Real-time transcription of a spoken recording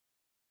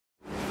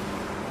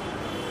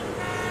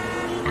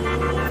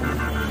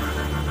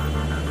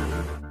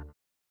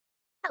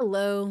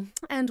Hello,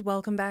 and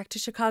welcome back to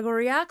Chicago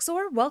Reacts,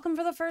 or welcome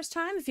for the first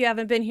time if you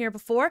haven't been here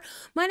before.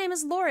 My name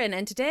is Lauren,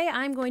 and today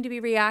I'm going to be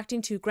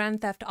reacting to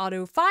Grand Theft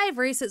Auto 5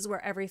 Races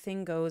Where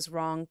Everything Goes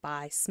Wrong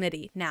by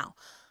Smii7y. Now,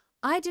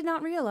 I did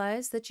not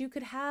realize that you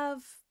could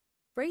have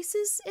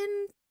races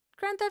in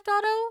Grand Theft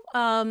Auto.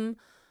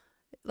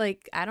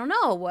 I don't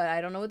know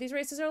what these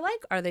races are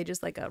like. Are they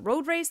just like a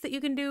road race that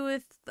you can do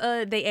with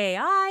the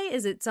AI?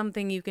 Is it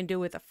something you can do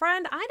with a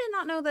friend? I did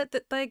not know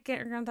that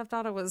Grand Theft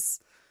Auto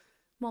was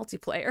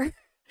multiplayer.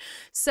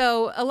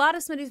 So a lot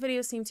of Smii7y's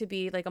videos seem to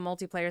be like a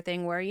multiplayer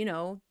thing where, you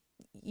know,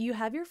 you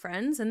have your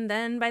friends and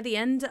then by the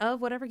end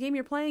of whatever game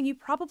you're playing, you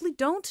probably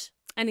don't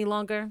any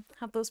longer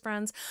have those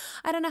friends.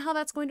 I don't know how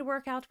that's going to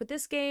work out with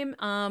this game.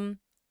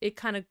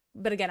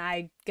 But again,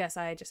 I guess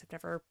I just have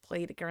never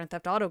played a Grand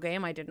Theft Auto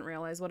game. I didn't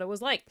realize what it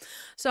was like.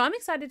 So I'm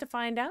excited to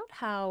find out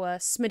how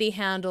Smii7y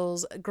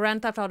handles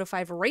Grand Theft Auto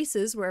 5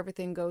 races where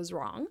everything goes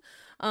wrong.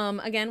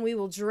 Again, we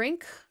will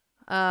drink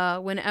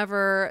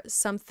whenever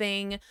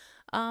something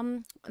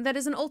that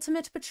is an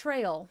ultimate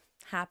betrayal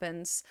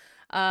happens.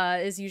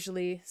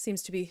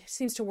 Seems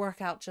to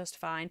work out just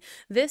fine.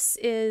 This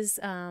is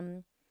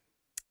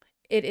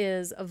it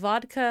is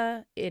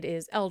vodka, it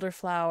is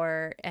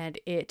elderflower, and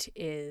it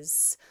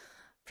is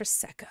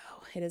Prosecco.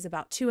 It is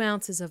about 2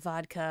 ounces of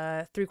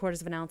vodka,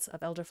 3/4 of an ounce of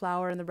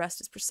elderflower, and the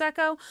rest is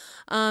Prosecco.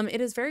 It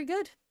is very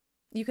good.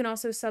 You can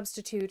also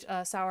substitute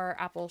sour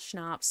apple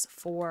schnapps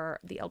for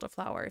the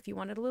elderflower if you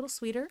want it a little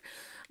sweeter.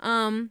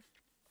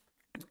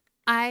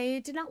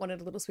 I did not want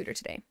it a little sweeter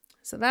today.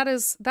 So that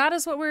is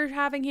what we're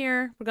having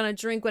here. We're going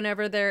to drink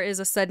whenever there is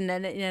a sudden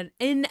and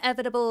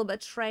inevitable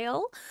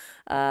betrayal.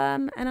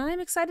 And I'm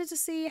excited to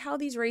see how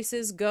these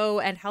races go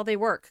and how they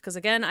work. Because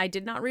again, I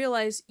did not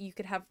realize you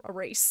could have a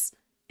race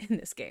in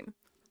this game.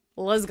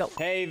 Let's go.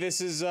 Hey,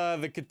 this is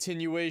the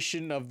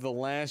continuation of the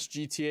last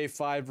GTA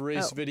 5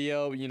 race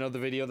video. You know, the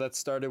video that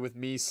started with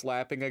me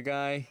slapping a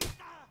guy?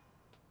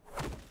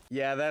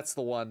 Yeah, that's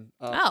the one.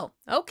 Oh,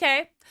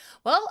 okay.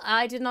 Well,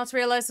 I did not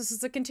realize this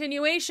was a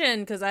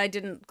continuation because I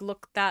didn't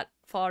look that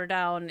far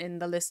down in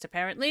the list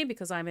apparently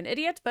because I'm an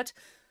idiot, but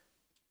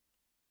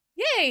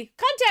yay,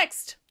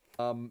 context!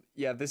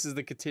 Yeah, this is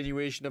the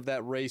continuation of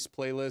that race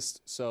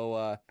playlist,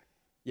 so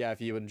yeah,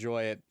 if you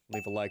enjoy it,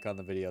 leave a like on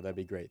the video. That'd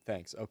be great.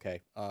 Thanks.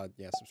 Okay.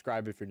 Yeah,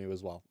 subscribe if you're new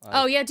as well.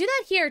 Oh, yeah, do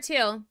that here,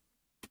 too.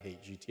 I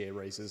hate GTA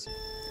races.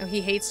 Oh,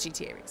 he hates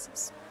GTA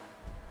races.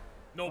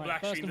 No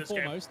black sheep in this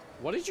game.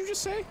 What did you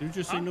just say? You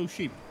just say no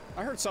sheep.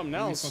 I heard something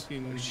else.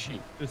 Fucking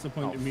sheep.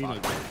 Disappointed me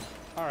like that.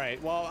 Alright,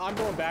 well, I'm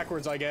going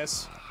backwards, I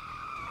guess.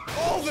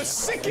 Oh, the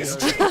sickest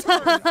J-turn!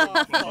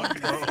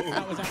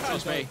 That was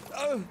actually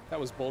that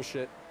was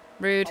bullshit.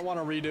 Rude. I want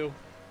to redo.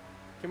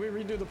 Can we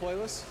redo the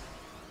playlist?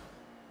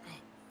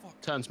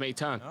 Turns me,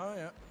 turn. Oh,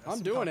 yeah.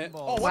 I'm doing it.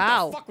 Oh, what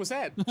wow. the fuck was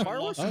that?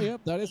 Fireworks? Oh,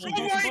 yep, that is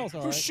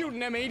Who's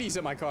shooting M80s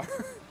at my car?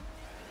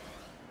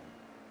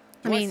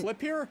 I Do I flip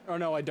here? Oh,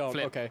 no, I don't.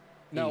 Flip. Okay.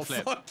 No,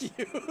 flip. fuck you.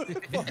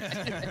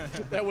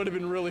 That would have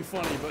been really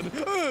funny, but...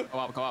 Go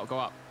up, go up, go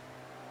up.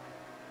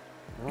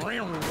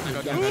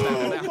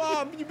 Oh,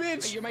 Bob, you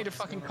bitch! You made of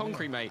fucking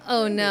concrete, mate.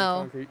 Oh,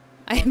 no.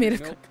 I made a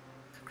concrete.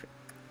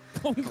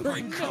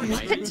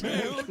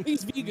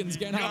 These vegans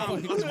getting out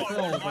of control.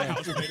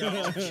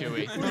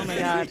 Chewy. Oh my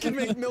god. You can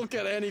make milk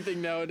out of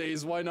anything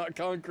nowadays. Why not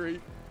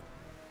concrete?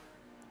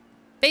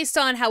 Based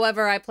on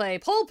however I play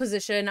pole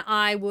position,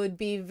 I would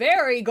be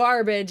very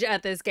garbage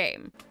at this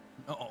game.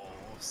 Oh,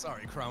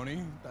 sorry,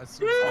 Crowny.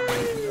 That's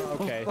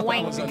okay. That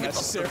was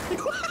unnecessary.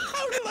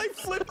 How did I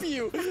flip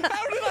you?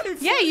 How did I flip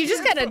Yeah, you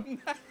just gotta...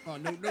 Oh,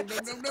 no. I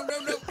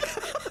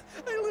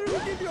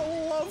literally gave you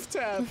a love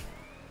tap.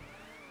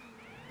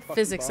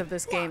 Physics of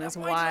this game is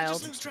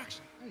wild.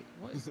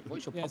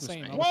 What's your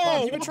problem, mate?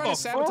 Whoa! You've been trying to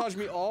sabotage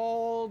me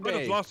all I day.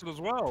 just lost it as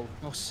well.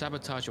 Oh,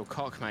 sabotage your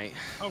cock, mate.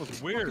 That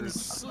was weird.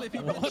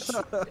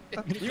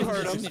 You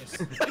heard him.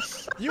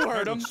 You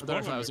heard him. I don't know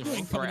if that was a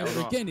threat or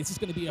not. Again, it's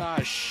just going to be a...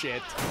 Ah,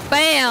 shit.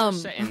 Bam!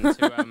 Setting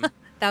to,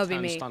 that would be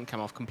turn me. stunt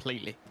cam off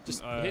completely.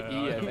 Just hit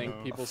E, I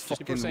think. People are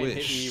saying hit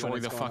E. Destroy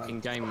the fucking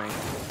game, mate.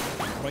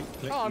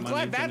 Oh, I'm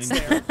glad that's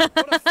there.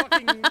 What a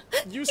fucking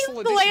useful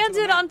addition.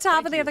 Landed on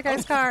top of the other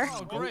guy's car.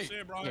 Oh, great.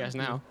 Yes,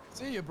 now.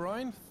 See you,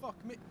 Brian. Fuck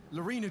me.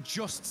 Lorena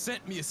just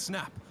sent me a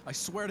snap. I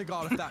swear to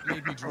God if that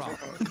made me drop.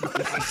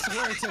 I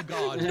swear to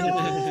God. No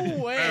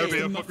way.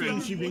 No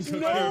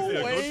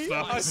way.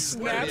 A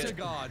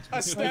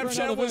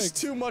Snapchat was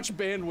too much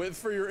bandwidth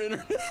for your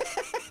internet.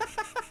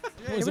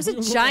 It was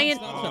a giant...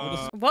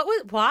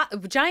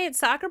 Giant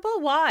soccer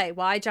ball? Why?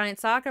 Why giant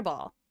soccer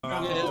ball?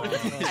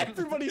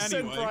 Everybody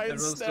said Brian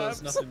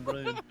snaps. I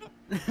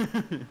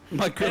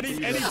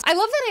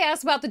love that I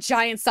asked about the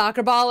giant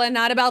soccer ball and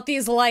not about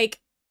these, like,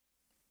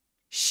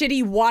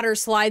 shitty water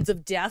slides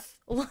of death.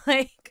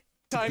 Like...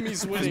 Time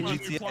he's winning.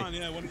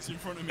 Yeah, when it's in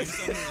front of me, I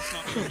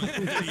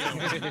fucking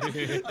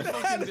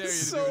dare you.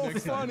 So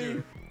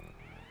funny.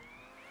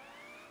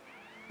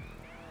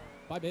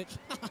 Bye, bitch.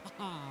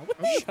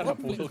 Shut up,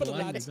 Will.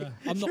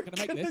 I'm not gonna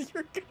make this.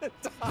 You're gonna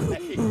die.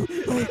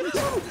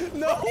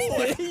 No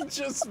way, he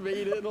just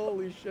made it.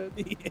 Holy shit.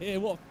 Yeah,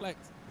 what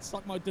flex.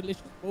 Suck my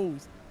delicious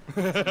balls.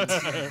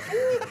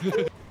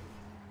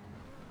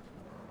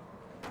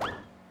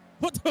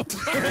 What the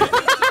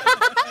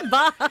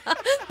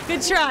fuck?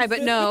 Good try,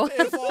 but no.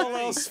 If all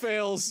else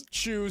fails,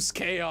 choose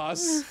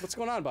chaos. What's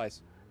going on,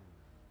 Bice?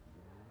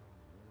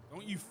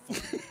 Don't you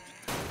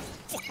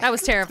That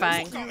was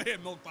terrifying. fuck out of here,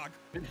 milk bag.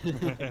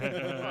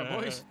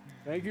 boys.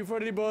 Thank you for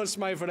the boost,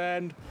 my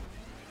friend.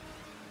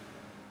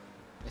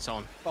 It's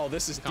on. Oh,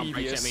 this is Can't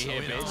break devious. me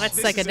here, bitch. That's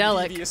This is a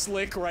psychedelic. devious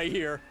lick right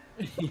here.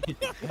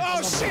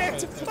 Oh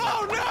shit!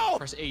 Oh no!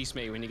 Press E,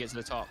 Smee, when you get to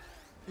the top.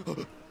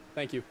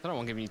 Thank you. I don't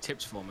want to give you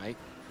tips for, mate.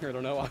 I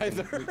don't know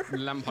either.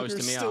 Lampposting You're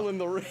me still up. in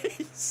the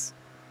race.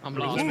 I'm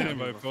last, mate.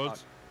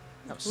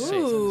 That was sick.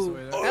 Ooh,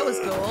 that was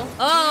cool.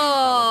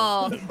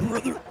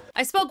 Oh!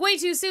 I spoke way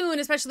too soon,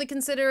 especially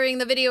considering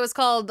the video is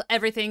called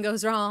Everything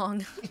Goes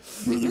Wrong.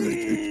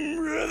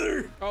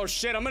 Brother. Oh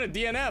shit! I'm gonna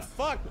DNF.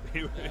 Fuck.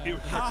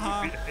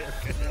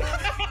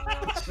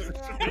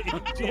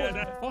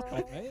 Fuck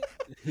off, mate.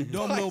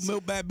 Dumb little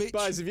milk bag bitch.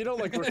 Guys, if you don't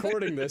like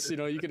recording this, you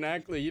know, you can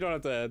act like you don't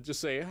have to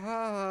just say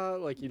ha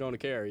like you don't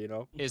care, you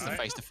know. Here's the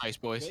face-to-face,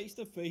 boys. Face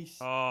to face.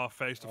 Oh,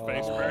 face to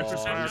face. Oh, Where's the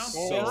so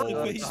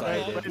sound?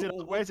 excited.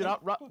 Where's it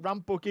up?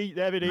 Ramp buggy.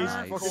 There it is.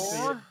 Fucking see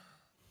it.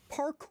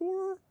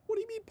 Parkour? What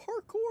do you mean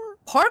parkour?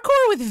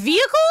 Parkour with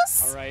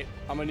vehicles? All right,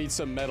 I'm gonna need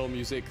some metal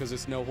music because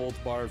it's no holds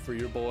barred for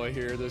your boy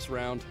here this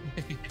round.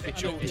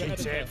 It's your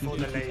it for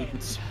the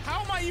leads.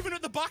 How am I even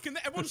at the back and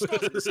everyone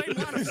starts at the same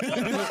line?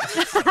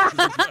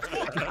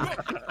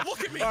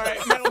 Look at me. All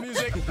right, metal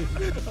music.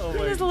 Oh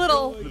There's a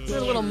little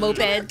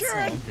mopeds.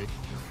 Wait,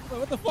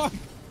 what the fuck?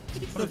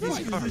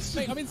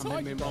 Mate, I'm inside.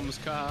 I'm in Mom's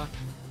car.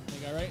 There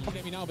you go, right? Look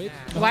at me now, bitch.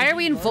 Why are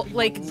we in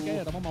like? I'm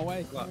scared. I'm on my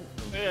way.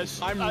 Yes.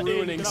 I'm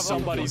ruining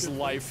somebody's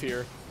life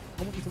here.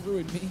 I want you to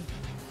ruin me.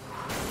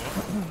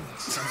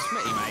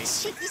 Smitty, mate.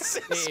 Jesus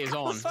It is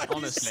on,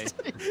 honestly.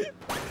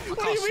 What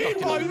do you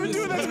mean, Bob? You've been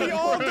doing that to me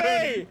all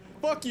day.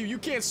 Fuck you! You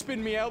can't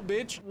spin me out,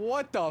 bitch.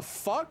 What the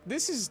fuck?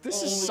 This is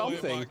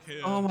something.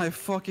 Oh my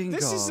fucking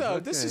This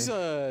god.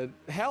 is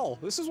hell.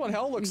 This is what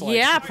hell looks like.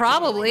 Yeah,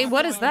 probably.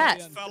 What is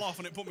that? Fell off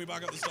and it put me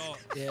back at the start.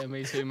 Yeah,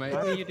 me too, mate.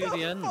 How do you do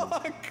the end?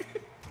 Fuck.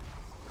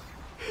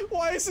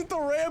 Why isn't the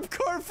ramp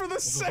card for the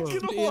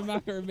second Ian one?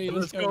 Macker and me.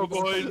 Let's go,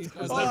 boys.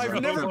 Oh,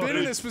 I've never been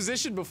in this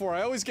position before.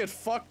 I always get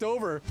fucked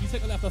over. You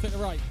take the left, I'll take the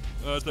right.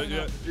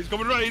 Yeah. He's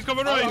coming right. He's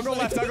coming right. I'll go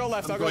left. I'll go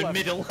left. I'll go left.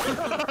 Middle.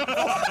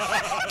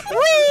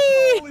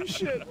 Holy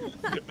shit!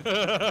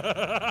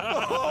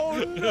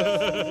 Oh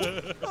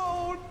no!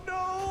 Oh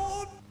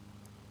no!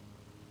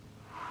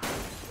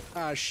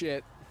 Ah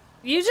shit!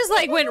 You just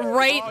like went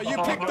right. Oh, you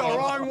picked the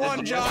wrong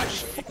one,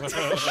 Josh.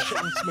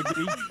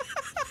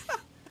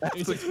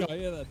 Who's this guy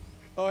here then?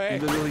 Oh hey.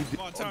 Literally.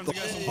 Come on, time to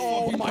get some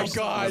Oh fucking my customers,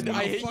 god! I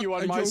man. hit you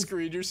on I my drove-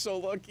 screen. You're so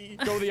lucky.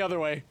 Go the other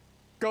way.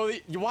 Go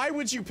the. Why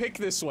would you pick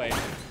this way?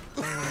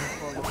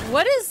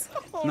 What is?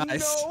 Oh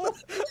Nice. no!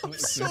 I'm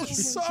so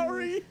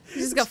sorry. You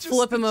just gotta It's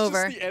flip him it's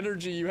over. Just the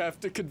energy you have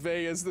to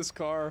convey as this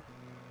car.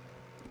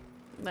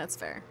 That's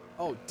fair.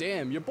 Oh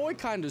damn! Your boy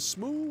kind of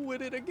smooth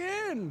with it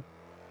again.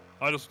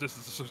 This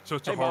is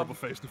such Hey, a horrible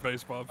Bob. face to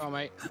face, Bob. Oh,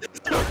 mate.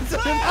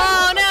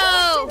 Oh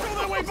no! Go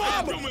that way,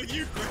 Bob. I'm with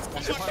you, Chris.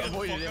 That's why I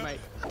avoided it, mate.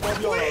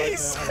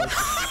 Please!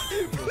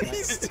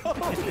 Please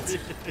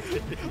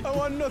don't! I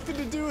want nothing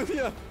to do with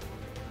you!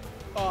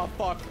 Oh,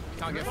 fuck.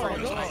 Can't get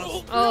through.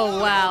 Oh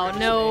wow!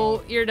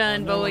 No, you're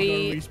done,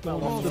 boy.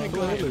 Oh, thank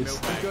God.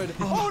 Good.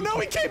 Oh no,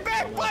 he came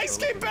back! Bice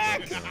came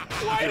back!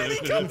 Why did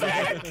he come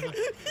back?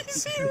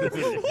 He's here!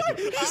 What?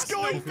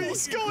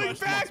 He's going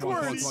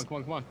backwards!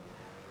 Come on.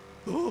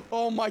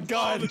 Oh my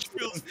God! This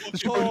feels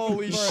fucking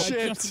Holy Bro, I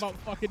shit! just about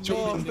fucking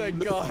Oh, made it, thank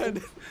dude.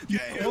 God!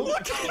 Get him.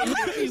 Look at them!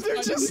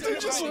 They're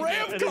just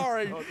ramp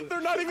carring! They're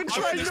not even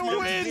trying to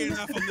win!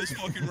 DNF on this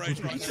fucking race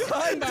right now.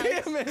 God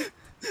damn it!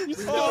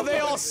 Oh, they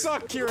all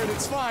suck, Kieran.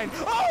 It's fine.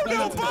 Oh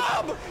no,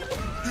 Bob!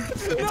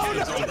 No!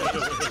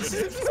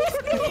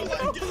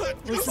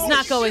 This is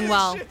not going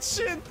well.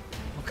 Shit!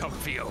 Come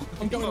feel.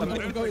 I'm going. I I'm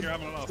don't think going. you're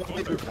having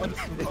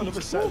enough.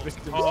 Another set of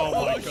victims. Oh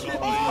my god.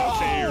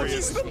 Oh,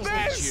 he's Serious. the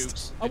best!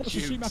 Jukes. I watched the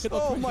Schumacher Oh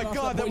documentary my last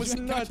God, night, that boys. was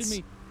You ain't catching nuts.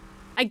 me.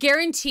 I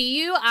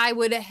guarantee you, I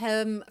would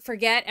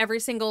forget every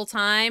single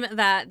time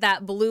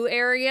that blue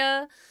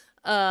area,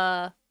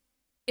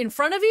 in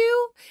front of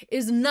you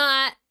is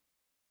not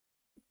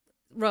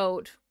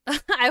road.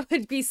 I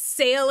would be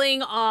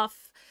sailing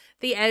off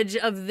the edge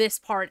of this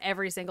part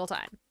every single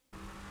time.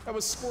 That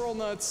was squirrel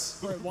nuts.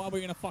 Bro, why are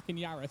we in a fucking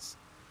Yaris?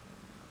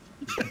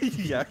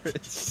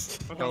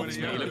 Yaris. Go,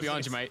 Smee, look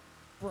behind you, mate.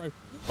 Bro.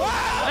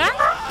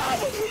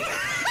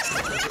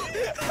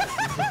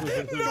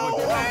 No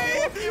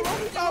way!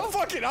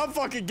 I'm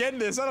fucking getting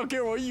this. I don't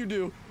care what you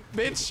do.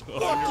 Bitch,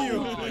 fuck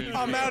you.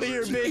 I'm out of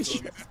here,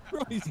 bitch.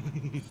 Christ.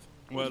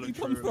 Well and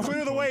come true. from?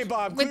 Clear the way,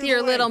 Bob. With Clear your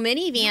the way. little You owe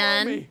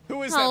minivan. me.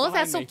 Who is that Oh, behind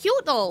that's so me?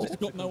 cute though.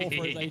 Got no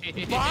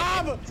authorization.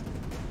 Bob!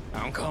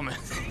 I'm coming.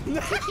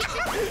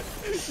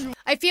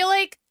 I feel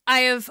like I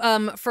have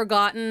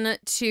forgotten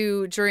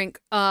to drink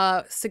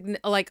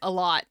like a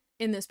lot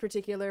in this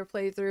particular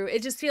playthrough.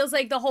 It just feels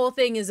like the whole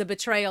thing is a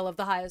betrayal of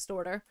the highest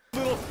order.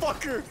 Little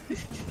fucker.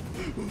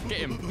 Get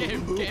him, get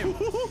him, get him.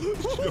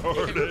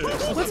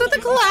 What's with the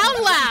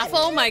clown laugh?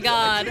 Oh my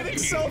god. Getting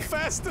so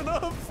fast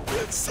enough.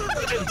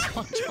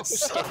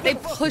 They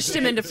pushed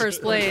him into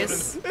first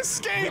place.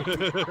 Escape.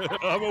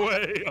 I'm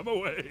away. I'm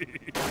away.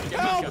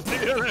 Help.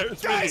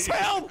 Guys,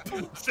 help.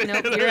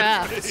 Nope, you're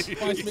out.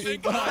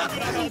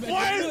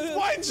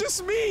 Why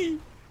just me?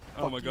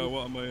 Oh my god,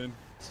 what am I in?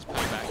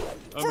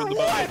 I'm For in the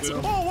what?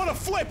 battlefield. Oh, what a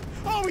flip.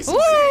 Oh, he's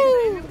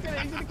Woo!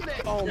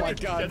 insane. Oh my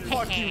god.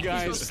 Fuck you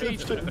guys.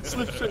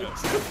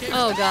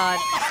 Oh god.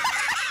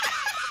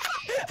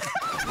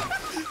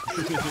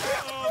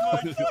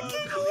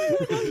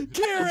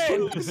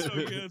 Karen! So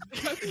good.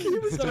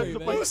 Sorry,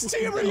 man. Whose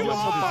team are you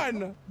on?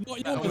 Not That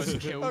yours. almost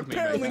killed me,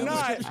 Apparently mate.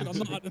 not. I'm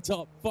not at the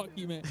top. Fuck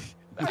you, man.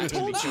 I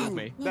told killed you.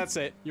 me. That's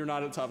it. You're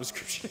not at top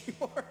description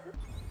anymore.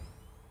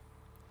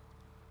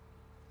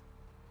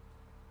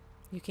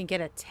 You can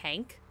get a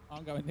tank?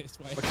 I'm going this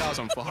way. My car's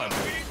on fire.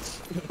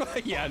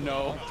 Yeah,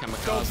 no.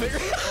 Kamikaze.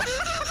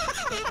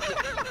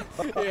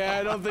 Yeah,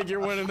 I don't think you're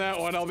winning that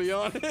one, I'll be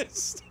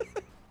honest.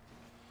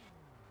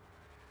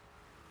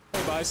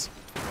 Hey, boys.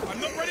 I'm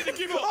not ready to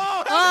give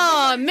up.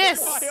 Oh,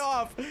 miss! Fly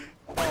off.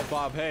 Oh,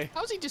 Bob, hey.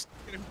 How's he just...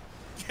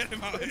 Get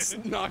him out of It's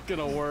here. not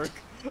gonna work.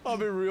 I'll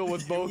be real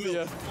with both of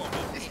you.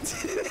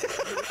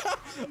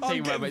 I'm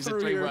Teamwork, getting mate. It's a through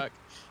here. teamwork.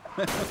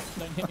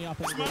 Don't hit me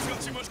up anymore. Man's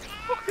got too much.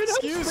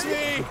 Excuse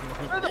me.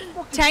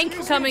 Tank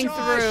coming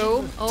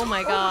through. Oh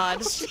my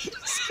god. Josh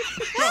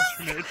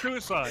committed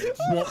suicide.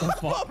 What the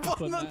fuck Up on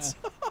happened the there?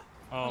 top.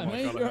 Oh my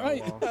Mate, god, you're I had a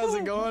right. while. How's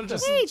it going?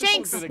 Just, Hey, just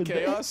thanks. a bit of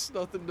chaos.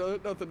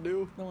 Nothing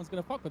new. No one's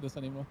gonna fuck with us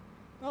anymore.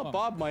 Oh,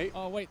 Bob might.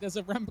 Oh wait, there's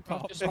a ramp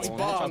car. Just It's one.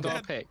 Bob. Which one do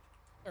I pick?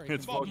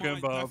 It's Bob. fucking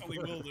Bob. Definitely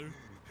will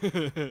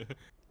do.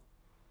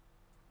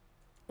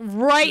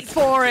 Right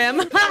for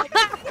him.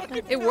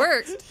 It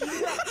worked.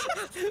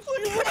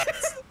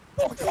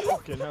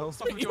 Fucking hell.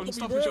 Stop him, Jordan.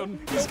 Stop him, Jordan.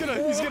 He's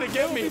gonna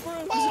get me.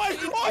 Oh,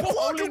 I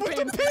blocked him with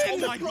the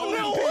pin. Oh my God.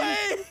 No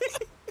way.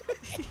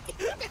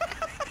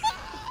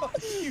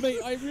 Mate,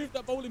 I moved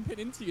that bowling pin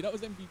into you. That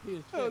was MVP. as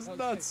shit. That was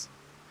nuts.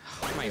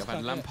 Mate, I've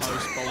had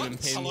lampposts, bowling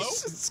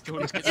pins.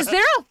 Jordan's Is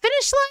there a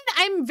finish line?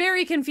 I'm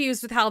very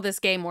confused with how this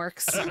game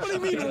works. What do you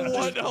mean,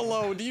 what?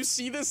 Hello? Do you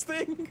see this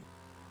thing?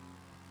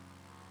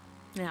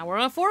 Now we're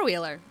on a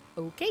four-wheeler.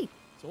 Okay.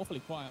 It's awfully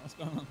quiet. What's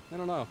going on? I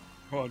don't know.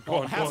 Come on, come Oh,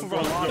 on, half come of on,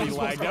 our come on, lobby come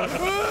on. lagged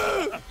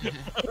out.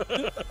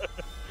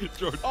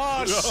 Jordan.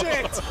 Oh,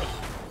 shit.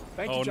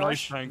 Thank you, Oh, Josh.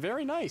 nice tank.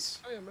 Very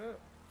nice.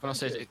 When I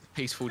said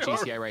peaceful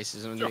GTA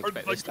races, I didn't Jordan,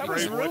 expect like this to That be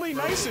was Great really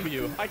work, nice of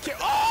you. I can't.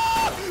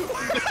 Oh!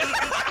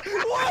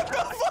 What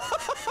the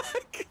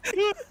fuck?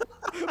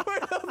 Where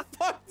the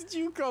fuck did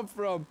you come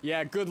from?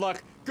 Yeah, good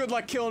luck. Good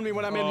luck killing me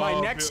when I'm in my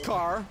Oh, next good.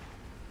 car.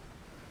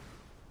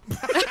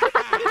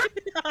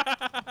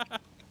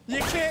 You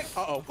can't.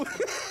 Uh-oh.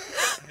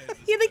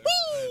 You're like,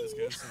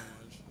 wee!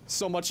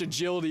 So much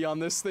agility on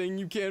this thing,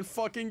 you can't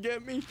fucking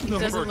get me.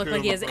 Doesn't look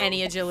like he has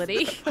any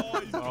agility.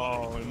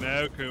 Oh,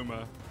 now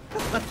Kuma.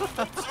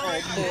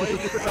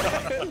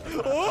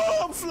 Oh,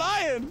 I'm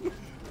flying!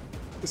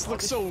 This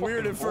looks so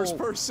weird in first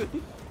person.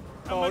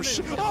 Oh,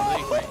 shit.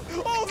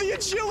 Oh, the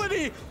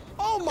agility!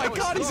 Oh my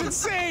god, he's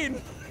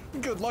insane!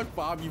 Good luck,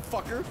 Bob, you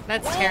fucker.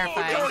 That's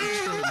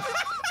terrifying.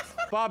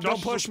 Bob, Josh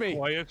don't push me.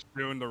 Quiet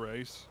during the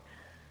race.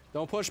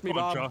 Don't push me,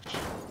 Come on, Bob. Josh.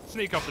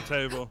 Sneak off the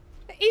table.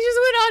 He just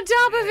went on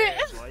top of it.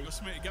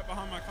 Smii7y, get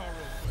behind my car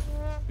real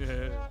quick.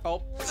 Yeah.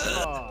 Oh.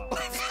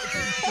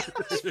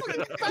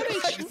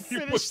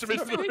 You pushed him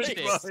into the Finish finish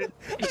this. line.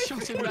 He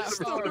shot him that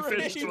far. the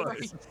finish line.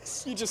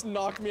 You just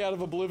knocked me out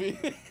of oblivion.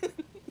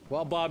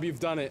 Well, Bob, you've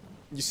done it.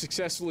 You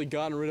successfully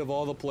gotten rid of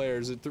all the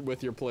players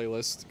with your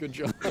playlist. Good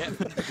job. Yep.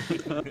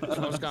 That's what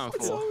I was going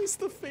It's for. always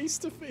the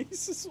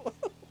face-to-face as well.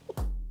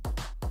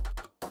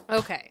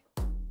 Okay.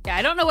 Yeah,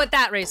 I don't know what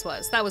that race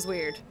was. That was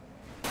weird.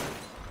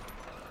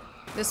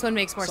 This one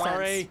makes more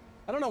Sorry. sense.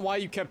 I don't know why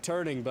you kept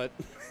turning, but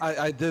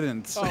I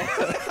didn't. oh,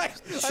 I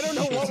don't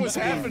know what was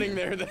happening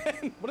there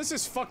then. What is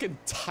this fucking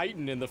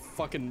Titan in the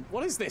fucking...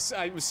 What is this?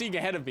 I was seeing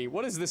ahead of me.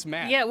 What is this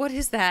map? Yeah, what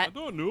is I that?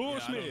 don't know, I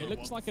don't It know. Smii.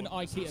 looks like an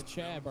IKEA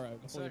chair, bro.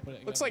 Before we put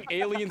it Looks together. like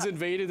aliens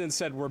invaded and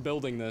said, we're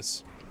building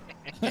this.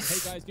 Hey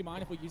guys, do you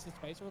mind if we use this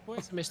space real quick?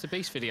 It's a Mr.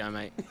 Beast video,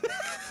 mate.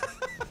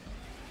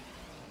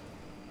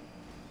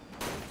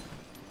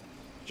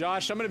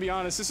 Josh, I'm gonna be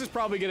honest, this is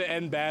probably gonna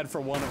end bad for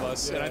one of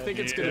us, and I think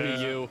it's gonna be Yeah.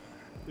 you.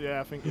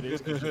 Yeah, I think it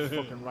is. 'Cause you're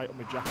fucking right on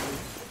my jacket.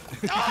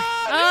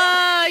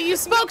 You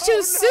spoke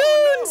too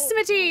soon,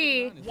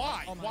 Smitty.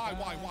 Why? Oh my Why?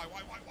 God. Why?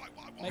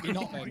 Maybe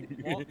not then.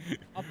 What?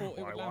 I thought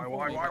it would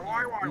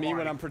land for me. Me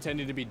when I'm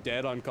pretending to be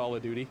dead on Call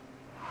of Duty.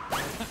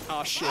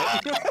 Oh shit.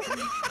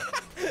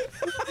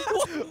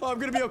 Oh, I'm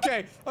gonna be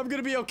okay. I'm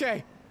gonna be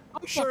okay.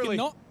 Surely.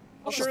 Not.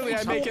 Surely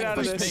I make it out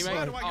of Push this. me,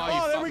 mate.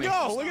 Oh, there we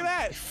go. Look at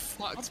that.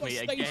 Fucked I've me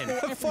got stage again.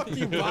 4 Fuck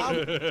you, everything.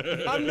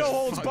 Bob. I'm no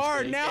holds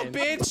barred me now,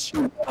 again.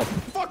 bitch.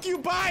 Fuck you,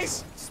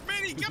 buys.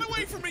 Smii7y, get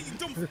away from me, you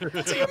dumb.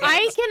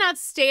 I cannot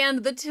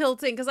stand the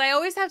tilting because I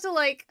always have to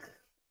like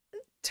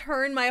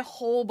turn my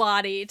whole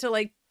body to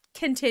like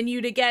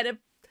continue to get a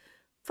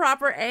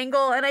proper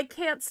angle, and I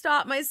can't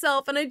stop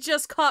myself, and I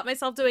just caught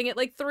myself doing it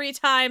like 3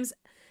 times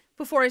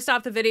before I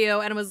stopped the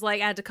video, and was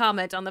like, I had to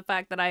comment on the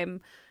fact that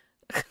I'm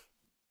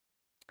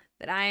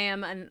that I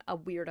am a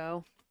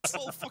weirdo.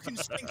 Little fucking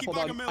stinky Hold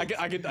bag of on. milk.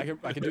 I can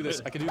do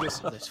this. I can do this.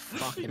 This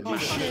fucking Oh,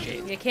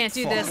 shit. You can't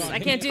do this. I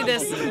can't do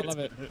this. I love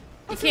it.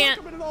 You can't.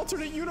 I'm in an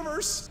alternate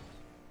universe.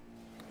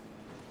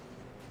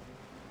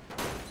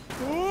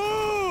 Come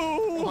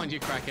Ooh! on, you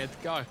crackhead.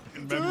 Go.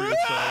 Memory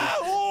Ah!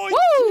 save. Oh,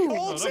 Woo! he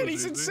holds Oh, that it.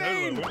 He's was easy. I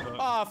insane. don't know about that.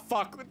 Ah,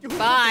 fuck. Who's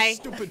Bye.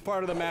 the stupid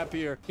part of the map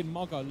here. Fucking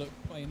Moggo look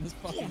playing this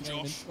fucking game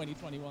in Josh.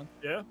 2021.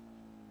 Yeah.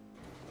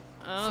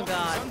 Oh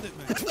god. Sand it,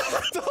 mate.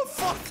 What the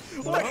fuck?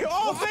 Wait,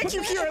 oh, thank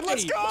you, Kieran.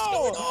 Let's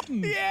go.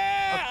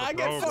 Yeah, I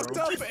got Bro, fucked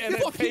bro. up, and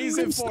it Fucking pays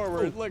it loose.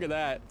 forward. Look at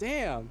that.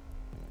 Damn.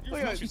 You're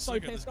Look at fucking that. So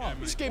sick at this pissed game, off. You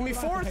mate. just gave me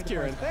Why would I have to 4th, pay the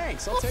Kieran. price?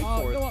 Thanks. I'll take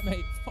Oh, you know 4th. what,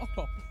 mate? Fuck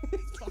off.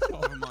 Fuck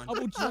off. Never mind. I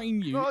will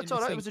drain you. No, in it's the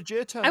alright. It sink. was a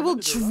J turn. I will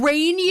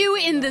drain you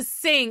in the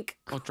sink.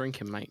 I'll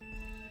drink him, mate.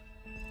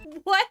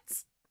 What?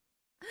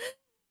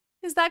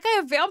 Is that guy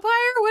a vampire?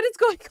 What is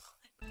going on?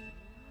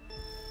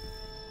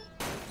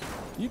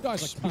 You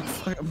guys are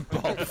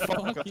cunts.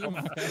 Fuck you,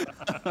 man.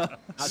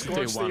 Let's do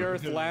Scorch the one.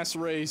 earth, last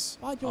race.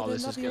 Bye, Oh, Jordan,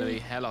 this is love gonna you. be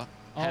hella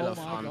Oh my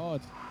fun.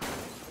 god.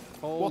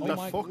 What the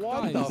fuck? fuck?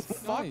 What Guys, the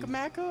fuck, guys,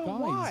 Macca? Guys,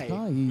 Why?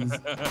 guys.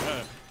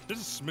 This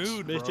is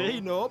smooth, bro.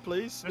 Mickey, no,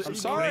 please. This I'm is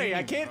sorry.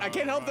 I clean.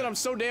 can't help that I'm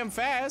so damn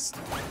fast.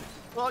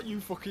 Oh, you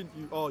fucking,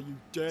 you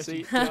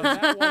dirty. See,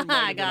 that one might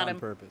I have been got on him.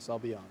 purpose. I'll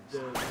be honest.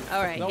 Yeah.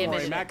 All right, Don't hit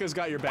worry, it. Macca's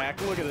got your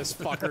back. Look at this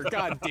fucker.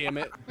 God damn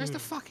it. Where's the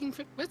fucking?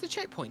 Where's the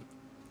checkpoint?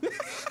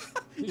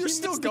 You're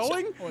still missed the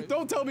going? checkpoint.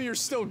 Don't tell me you're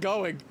still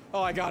going.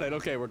 Oh, I got it.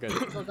 Okay, we're good. You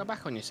gotta go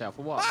back on yourself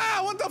or what?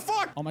 Ah, what the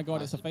fuck? Oh my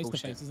god, it's a That's bullshit.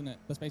 face-to-face, isn't it?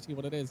 That's basically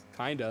what it is.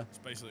 Kinda. That's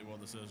basically what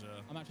this is, yeah.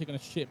 I'm actually gonna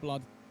shit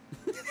blood.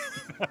 Can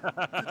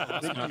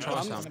I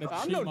try something?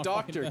 I'm cheat no my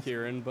doctor, fucking death.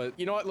 Kieran, but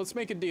you know what? Let's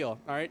make a deal.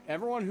 All right,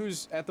 everyone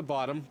who's at the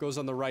bottom goes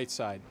on the right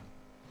side,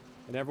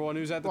 and everyone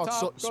who's at the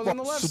top goes on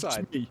the left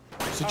side. Me.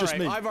 So All just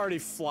right, me. I've already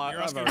fly.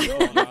 You're I've asking already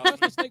me. flown out.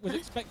 First mistake was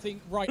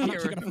expecting, right, I'm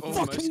actually gonna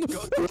fucking...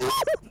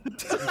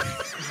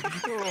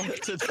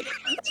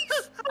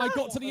 I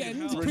got to the end.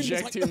 Queen was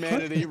Reject like,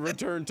 humanity,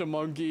 return to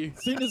monkey.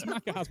 As soon as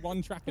Macca has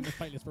one track in this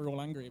playlist, we're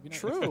all angry. Have you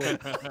noticed?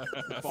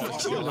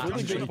 True.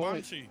 Really big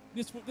point.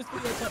 This video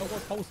title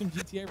was wholesome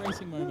GTA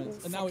racing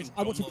moments, and now it's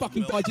I want to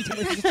fucking Milk. buy GTA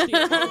racing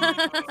shit.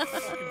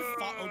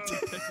 Fat ugly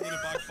pickle in a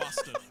bag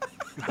bastard.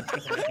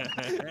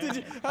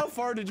 How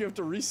far did you have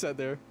to reset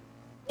there?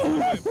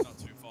 Not too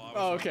far.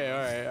 Oh, okay. All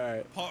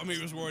right. Part of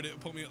me was worried it would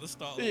put me at the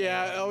start. Of the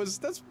Yeah,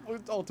 that's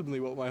ultimately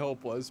what my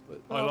hope was,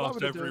 but I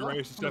lost every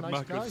race except I'm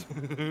a nice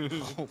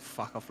Macca's. Oh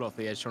fuck! I flew off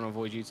the edge trying to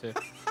avoid you two.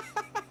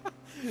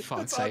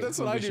 Fuck's that's sake!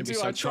 what I we do should be too.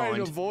 so I try to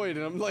kind. avoid,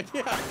 and I'm like,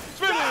 yeah.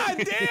 God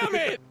damn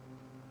it!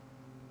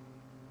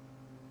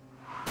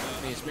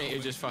 It's me who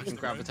just fucking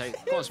gravitate.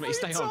 Come on, Smitty,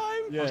 stay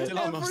on. Yeah. Still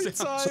on, I'm Every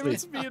still on. time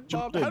it's me and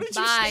Bob. How did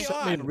you Bye. stay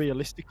Set me in on?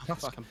 realistic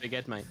task. Fucking big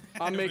head, mate.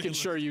 I'm making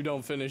sure you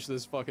don't finish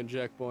this fucking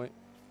checkpoint.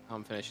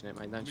 I'm finishing it,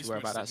 mate. Don't you worry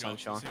about that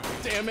sunshine.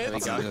 Damn There we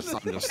it! go. I'm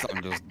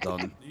just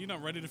done. Are you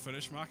not ready to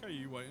finish, Mac? Are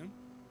you waiting?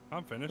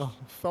 I'm finished. Oh,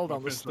 fell down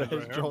I'm the finished right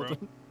stairs, here, bro.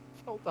 Jordan.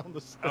 Fell down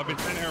the stairs. I've been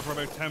sitting here for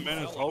about 10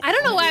 minutes. I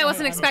don't know why I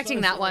wasn't I'm expecting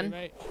so that sorry, one.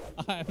 mate.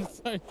 I'm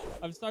so Mate,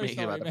 you're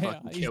sorry, about to mate.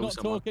 fucking He's kill not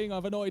someone. talking.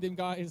 I've annoyed him,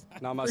 guys.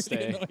 I've Namaste.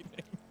 really annoyed him.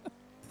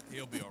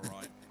 He'll be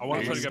alright. I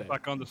want to Thursday. get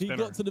back on the He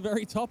spinner. got to the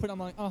very top, and I'm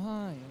like, oh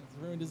hi,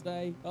 it's ruined his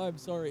day. I'm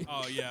sorry.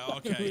 Oh, yeah,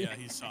 okay, yeah,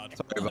 he's sad.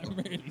 I'm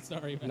really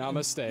sorry, man.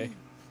 Namaste.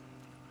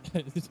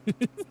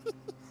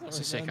 That's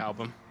a sick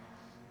album.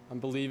 I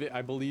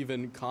believe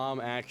in calm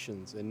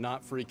actions and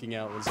not freaking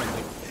out when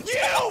something.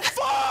 You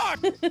fuck!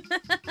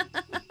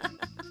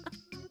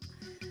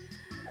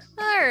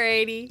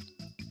 Alrighty.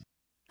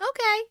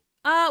 Okay.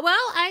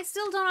 Well, I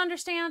still don't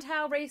understand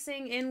how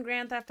racing in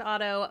Grand Theft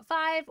Auto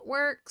 5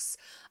 works,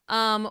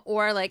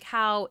 or like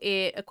how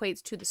it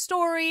equates to the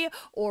story,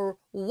 or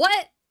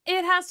what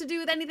it has to do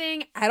with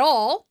anything at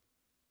all.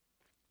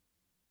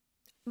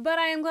 But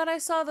I am glad I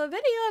saw the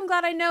video. I'm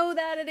glad I know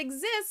that it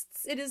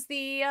exists. It is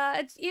the,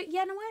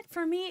 you know what?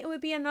 For me, it would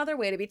be another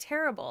way to be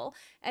terrible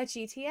at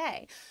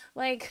GTA.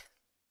 Like,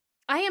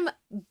 I am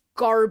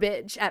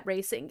garbage at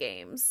racing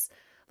games.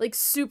 Like,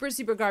 super,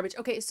 super garbage.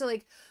 Okay, so,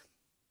 like,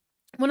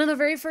 one of the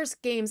very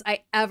first games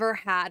I ever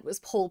had was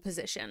Pole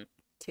Position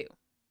 2.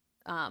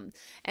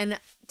 And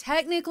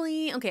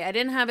technically, okay, I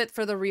didn't have it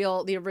for the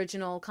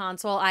original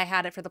console. I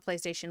had it for the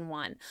PlayStation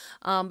 1.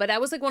 But that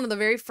was like one of the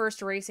very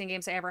first racing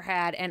games I ever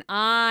had. And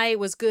I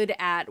was good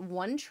at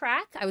one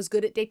track. I was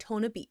good at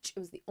Daytona Beach. It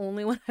was the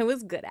only one I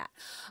was good at.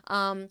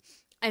 And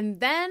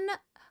then,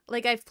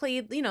 like, I've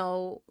played,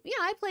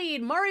 I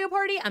played Mario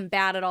Party. I'm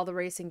bad at all the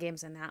racing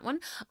games in that one.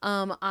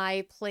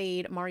 I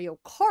played Mario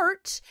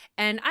Kart,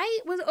 and I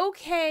was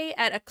okay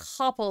at a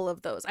couple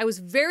of those. I was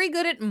very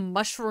good at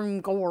Mushroom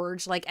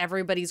Gorge, like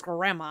everybody's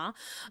grandma.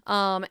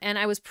 And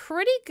I was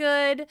pretty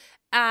good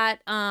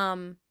at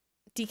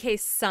DK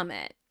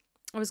Summit.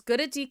 I was good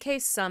at DK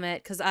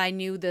Summit because I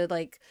knew the,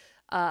 like,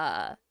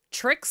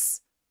 tricks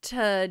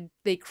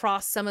they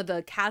cross some of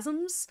the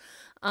chasms.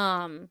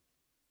 But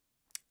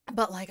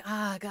like,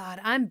 ah, God,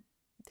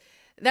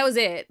 that was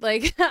it.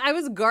 Like, I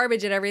was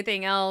garbage at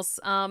everything else.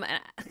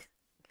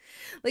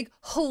 Like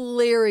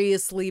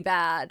hilariously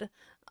bad.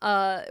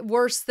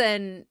 Worse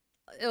than,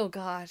 oh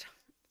God.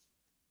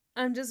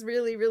 I'm just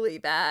really, really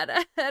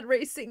bad at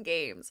racing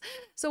games.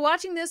 So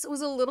watching this was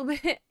a little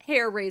bit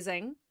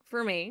hair-raising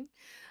for me.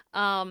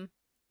 And,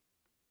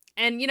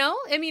 you know,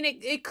 I mean,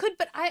 it could,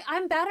 but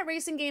I'm bad at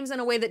racing games in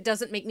a way that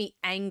doesn't make me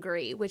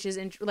angry, which is,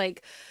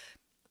 like,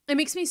 it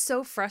makes me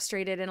so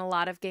frustrated in a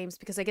lot of games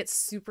because I get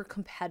super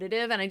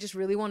competitive and I just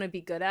really want to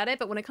be good at it.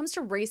 But when it comes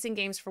to racing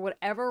games, for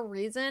whatever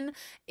reason,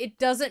 it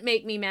doesn't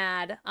make me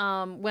mad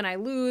when I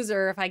lose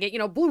or if I get, you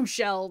know, blue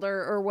shelled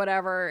or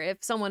whatever.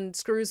 If someone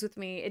screws with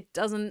me, it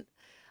doesn't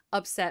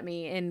upset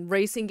me in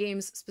racing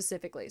games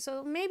specifically.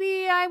 So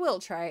maybe I will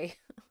try.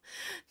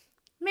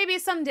 Maybe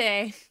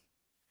someday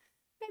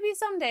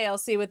I'll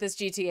see what this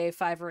GTA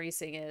 5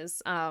 racing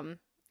is.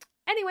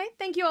 Anyway,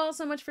 thank you all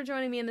so much for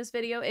joining me in this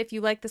video. If you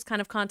like this kind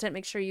of content,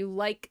 make sure you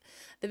like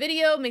the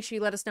video. Make sure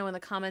you let us know in the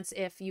comments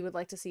if you would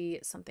like to see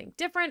something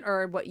different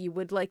or what you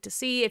would like to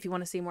see. If you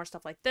want to see more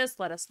stuff like this,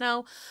 let us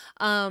know.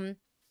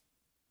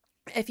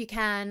 If you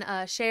can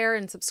share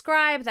and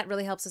subscribe, that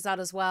really helps us out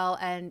as well.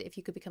 And if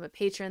you could become a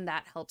patron,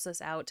 that helps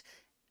us out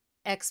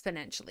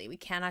exponentially. We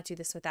cannot do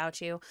this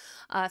without you.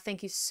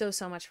 Thank you so,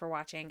 so much for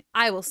watching.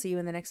 I will see you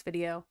in the next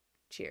video.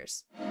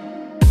 Cheers.